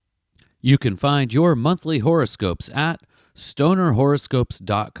You can find your monthly horoscopes at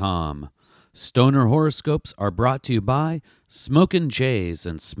stonerhoroscopes.com. Stoner horoscopes are brought to you by Smokin' Jays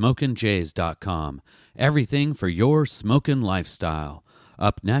and smokinjays.com. Everything for your smokin' lifestyle.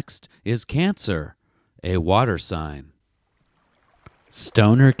 Up next is Cancer, a water sign.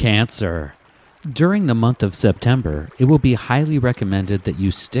 Stoner Cancer. During the month of September, it will be highly recommended that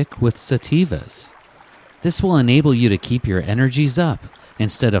you stick with sativas. This will enable you to keep your energies up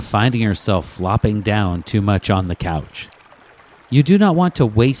instead of finding yourself flopping down too much on the couch. You do not want to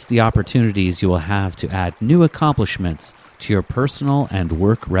waste the opportunities you will have to add new accomplishments to your personal and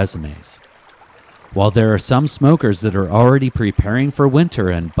work resumes. While there are some smokers that are already preparing for winter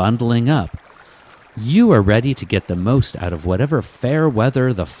and bundling up, you are ready to get the most out of whatever fair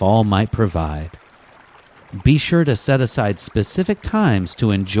weather the fall might provide. Be sure to set aside specific times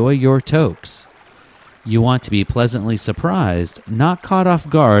to enjoy your tokes. You want to be pleasantly surprised, not caught off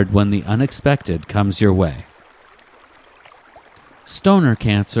guard when the unexpected comes your way. Stoner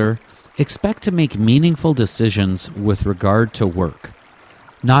Cancer, expect to make meaningful decisions with regard to work.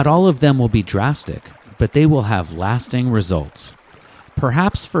 Not all of them will be drastic, but they will have lasting results.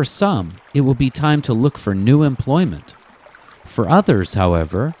 Perhaps for some, it will be time to look for new employment. For others,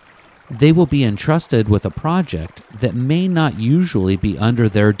 however, they will be entrusted with a project that may not usually be under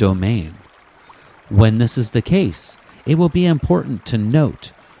their domain. When this is the case, it will be important to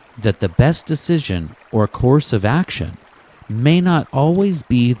note that the best decision or course of action may not always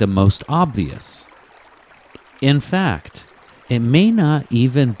be the most obvious. In fact, it may not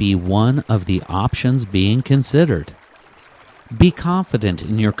even be one of the options being considered. Be confident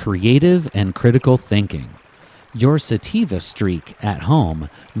in your creative and critical thinking. Your sativa streak at home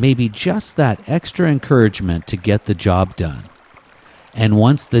may be just that extra encouragement to get the job done. And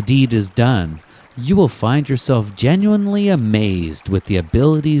once the deed is done, you will find yourself genuinely amazed with the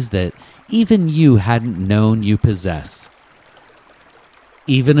abilities that even you hadn't known you possess.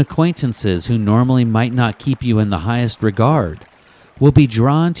 Even acquaintances who normally might not keep you in the highest regard will be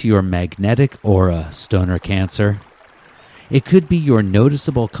drawn to your magnetic aura, Stoner Cancer. It could be your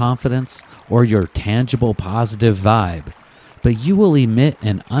noticeable confidence or your tangible positive vibe, but you will emit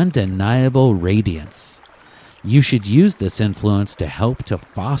an undeniable radiance. You should use this influence to help to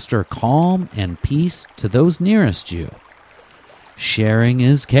foster calm and peace to those nearest you. Sharing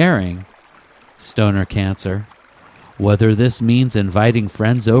is caring, Stoner Cancer. Whether this means inviting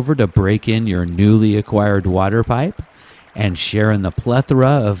friends over to break in your newly acquired water pipe and share in the plethora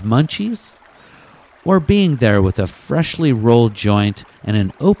of munchies, or being there with a freshly rolled joint and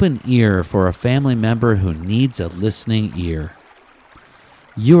an open ear for a family member who needs a listening ear.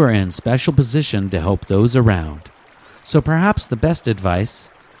 You are in special position to help those around, so perhaps the best advice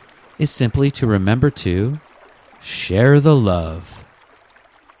is simply to remember to share the love.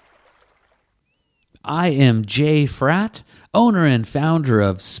 I am Jay Fratt, owner and founder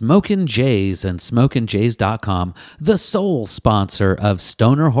of Smokin' Jays and smokinjays.com, the sole sponsor of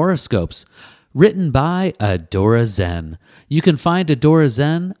Stoner Horoscopes, written by Adora Zen. You can find Adora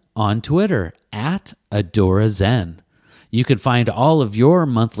Zen on Twitter at Adora Zen. You can find all of your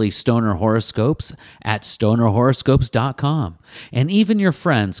monthly Stoner horoscopes at stonerhoroscopes.com. And even your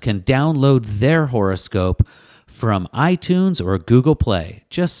friends can download their horoscope from iTunes or Google Play.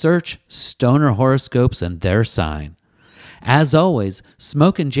 Just search Stoner Horoscopes and their sign. As always,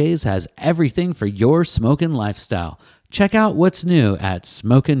 Smokin' Jays has everything for your smokin' lifestyle. Check out what's new at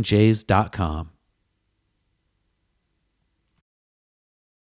smokinjays.com.